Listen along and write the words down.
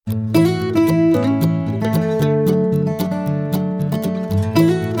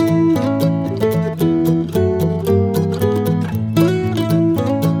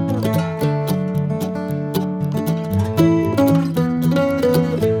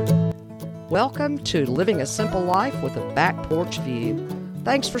Welcome to Living a Simple Life with a Back Porch View.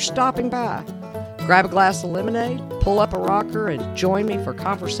 Thanks for stopping by. Grab a glass of lemonade, pull up a rocker, and join me for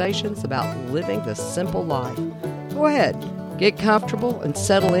conversations about living the simple life. Go ahead, get comfortable and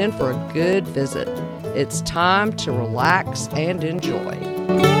settle in for a good visit. It's time to relax and enjoy.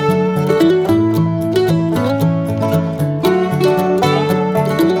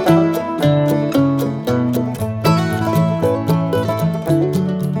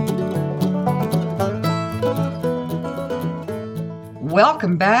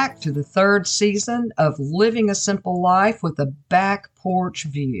 Welcome back to the third season of Living a Simple Life with a Back Porch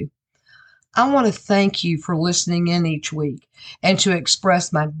View. I want to thank you for listening in each week and to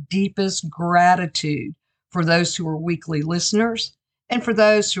express my deepest gratitude for those who are weekly listeners and for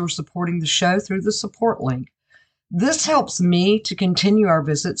those who are supporting the show through the support link. This helps me to continue our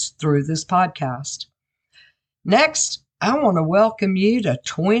visits through this podcast. Next, I want to welcome you to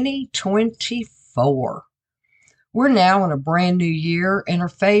 2024. We're now in a brand new year and are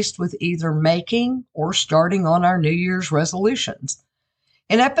faced with either making or starting on our New Year's resolutions.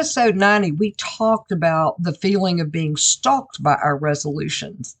 In episode 90, we talked about the feeling of being stalked by our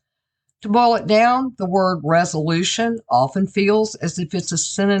resolutions. To boil it down, the word resolution often feels as if it's a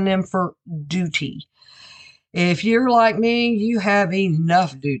synonym for duty. If you're like me, you have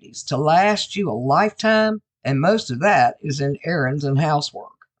enough duties to last you a lifetime, and most of that is in errands and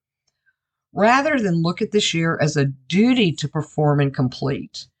housework. Rather than look at this year as a duty to perform and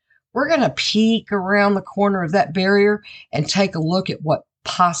complete, we're going to peek around the corner of that barrier and take a look at what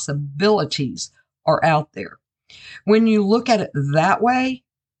possibilities are out there. When you look at it that way,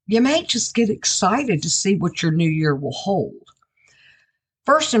 you may just get excited to see what your new year will hold.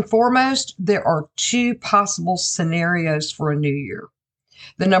 First and foremost, there are two possible scenarios for a new year.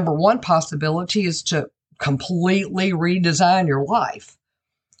 The number one possibility is to completely redesign your life.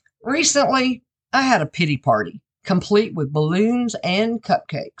 Recently, I had a pity party, complete with balloons and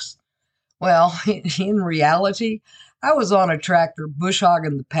cupcakes. Well, in reality, I was on a tractor bush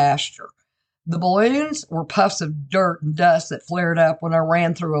hogging the pasture. The balloons were puffs of dirt and dust that flared up when I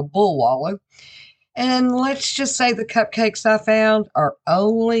ran through a bull wallow. And let's just say the cupcakes I found are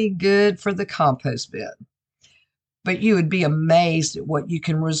only good for the compost bin. But you would be amazed at what you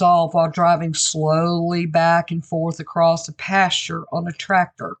can resolve while driving slowly back and forth across a pasture on a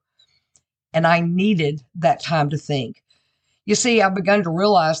tractor. And I needed that time to think. You see, I've begun to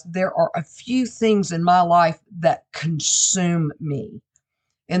realize there are a few things in my life that consume me.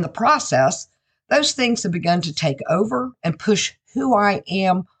 In the process, those things have begun to take over and push who I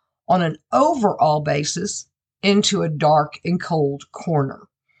am on an overall basis into a dark and cold corner.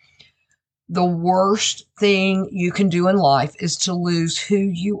 The worst thing you can do in life is to lose who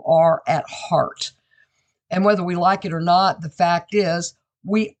you are at heart. And whether we like it or not, the fact is,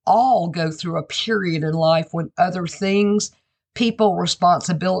 we all go through a period in life when other things, people,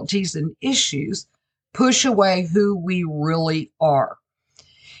 responsibilities, and issues push away who we really are.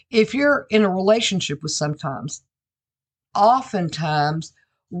 If you're in a relationship with oftentimes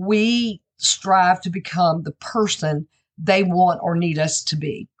we strive to become the person they want or need us to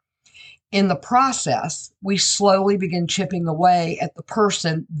be. In the process, we slowly begin chipping away at the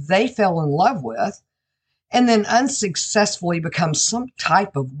person they fell in love with, and then unsuccessfully become some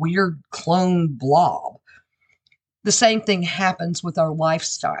type of weird clone blob. The same thing happens with our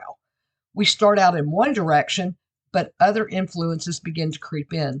lifestyle. We start out in one direction, but other influences begin to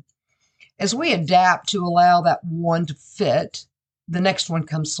creep in. As we adapt to allow that one to fit, the next one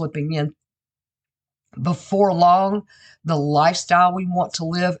comes slipping in. Before long, the lifestyle we want to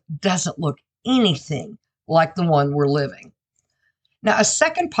live doesn't look anything like the one we're living. Now, a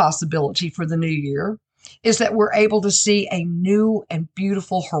second possibility for the new year is that we're able to see a new and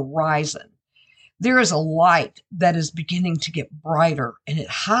beautiful horizon. There is a light that is beginning to get brighter, and it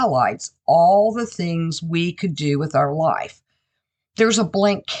highlights all the things we could do with our life. There's a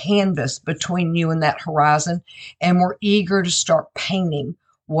blank canvas between you and that horizon, and we're eager to start painting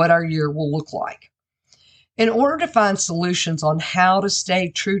what our year will look like. In order to find solutions on how to stay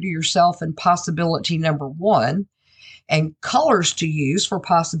true to yourself in possibility number one, and colors to use for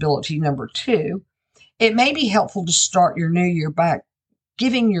possibility number two, it may be helpful to start your new year by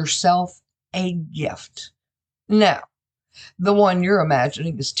giving yourself a gift. Now, the one you're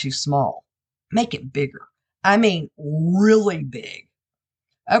imagining is too small. Make it bigger. I mean, really big.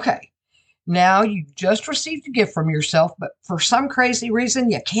 Okay, now you just received a gift from yourself, but for some crazy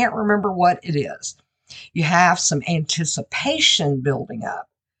reason, you can't remember what it is. You have some anticipation building up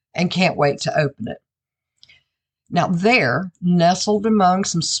and can't wait to open it. Now there, nestled among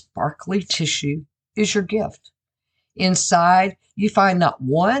some sparkly tissue, is your gift. Inside, you find not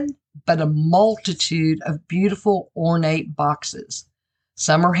one, but a multitude of beautiful ornate boxes.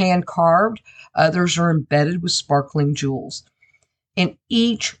 Some are hand carved, others are embedded with sparkling jewels. And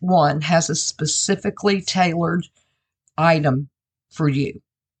each one has a specifically tailored item for you,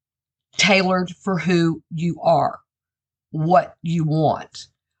 tailored for who you are, what you want,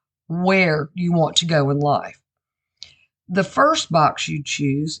 where you want to go in life. The first box you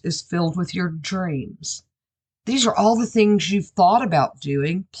choose is filled with your dreams. These are all the things you've thought about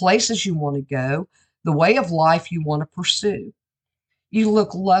doing, places you want to go, the way of life you want to pursue. You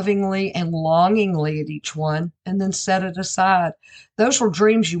look lovingly and longingly at each one and then set it aside. Those were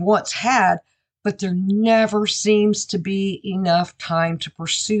dreams you once had, but there never seems to be enough time to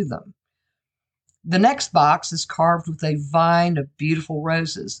pursue them. The next box is carved with a vine of beautiful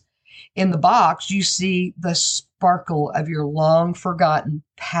roses. In the box, you see the sparkle of your long-forgotten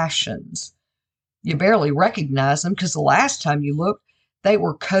passions. You barely recognize them because the last time you looked, they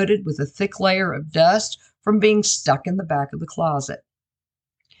were coated with a thick layer of dust from being stuck in the back of the closet.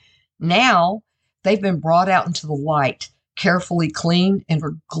 Now, they've been brought out into the light, carefully cleaned, and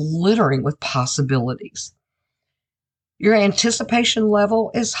are glittering with possibilities. Your anticipation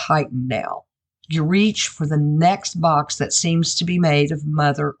level is heightened now. You reach for the next box that seems to be made of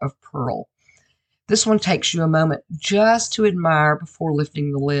mother of pearl. This one takes you a moment just to admire before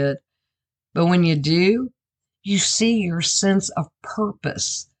lifting the lid. But when you do, you see your sense of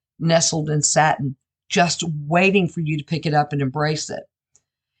purpose nestled in satin, just waiting for you to pick it up and embrace it.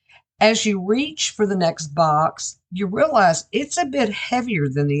 As you reach for the next box, you realize it's a bit heavier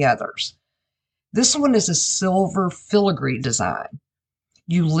than the others. This one is a silver filigree design.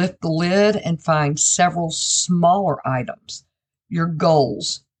 You lift the lid and find several smaller items, your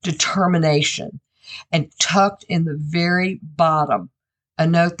goals, determination, and tucked in the very bottom, a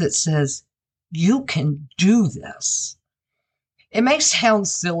note that says, "You can do this." It may sound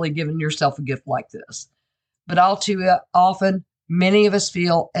silly giving yourself a gift like this, but all too often, many of us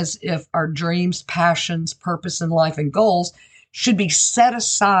feel as if our dreams, passions, purpose in life, and goals should be set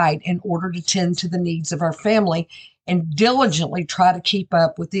aside in order to tend to the needs of our family and diligently try to keep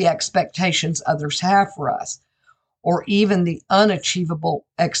up with the expectations others have for us, or even the unachievable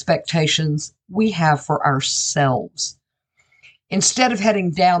expectations we have for ourselves. Instead of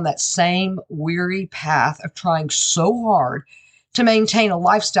heading down that same weary path of trying so hard to maintain a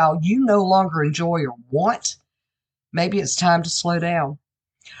lifestyle you no longer enjoy or want, maybe it's time to slow down.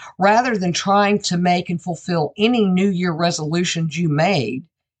 Rather than trying to make and fulfill any New Year resolutions you made,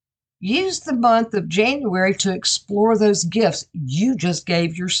 use the month of January to explore those gifts you just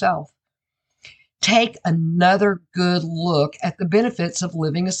gave yourself. Take another good look at the benefits of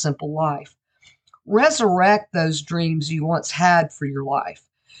living a simple life. Resurrect those dreams you once had for your life.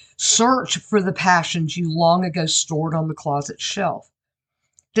 Search for the passions you long ago stored on the closet shelf.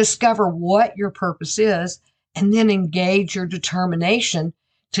 Discover what your purpose is, and then engage your determination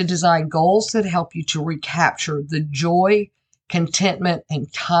to design goals that help you to recapture the joy, contentment,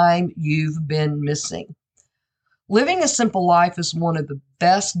 and time you've been missing. Living a simple life is one of the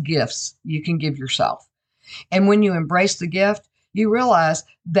best gifts you can give yourself. And when you embrace the gift, you realize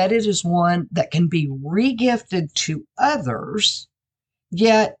that it is one that can be regifted to others,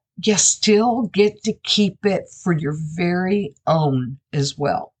 yet you still get to keep it for your very own as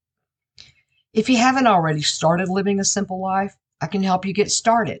well. If you haven't already started living a simple life, I can help you get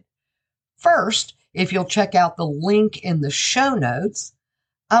started. First, if you'll check out the link in the show notes,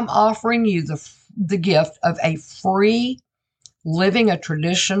 I'm offering you the gift of a free Living a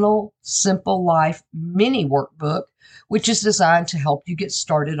Traditional Simple Life mini workbook, which is designed to help you get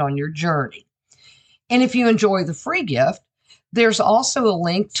started on your journey. And if you enjoy the free gift, there's also a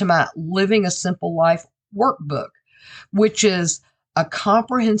link to my Living a Simple Life workbook, which is a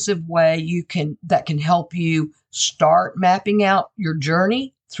comprehensive way that can help you start mapping out your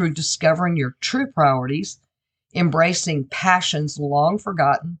journey through discovering your true priorities, embracing passions long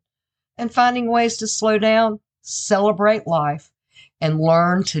forgotten, and finding ways to slow down, celebrate life, and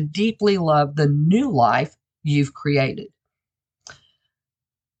learn to deeply love the new life you've created.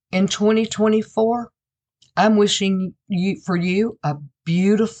 In 2024, I'm wishing for you a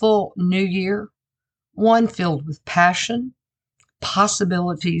beautiful new year, one filled with passion,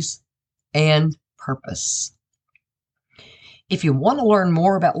 possibilities, and purpose. If you want to learn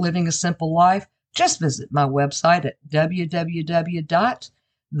more about living a simple life, just visit my website at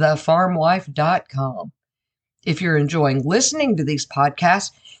www.thefarmwife.com. If you're enjoying listening to these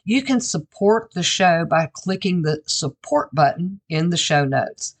podcasts, you can support the show by clicking the support button in the show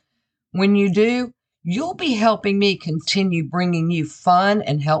notes. When you do, you'll be helping me continue bringing you fun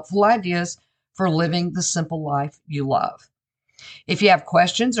and helpful ideas for living the simple life you love. If you have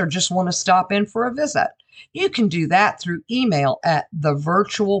questions or just want to stop in for a visit, you can do that through email at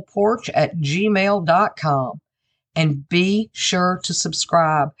thevirtualporch@gmail.com. And be sure to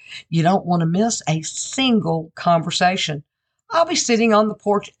subscribe. You don't want to miss a single conversation. I'll be sitting on the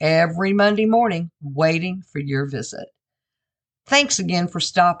porch every Monday morning waiting for your visit. Thanks again for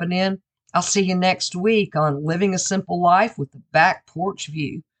stopping in. I'll see you next week on Living a Simple Life with the Back Porch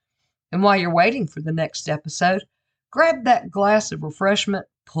View. And while you're waiting for the next episode, grab that glass of refreshment,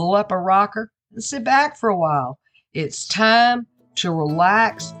 pull up a rocker, and sit back for a while. It's time to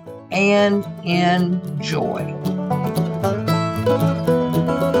relax and enjoy.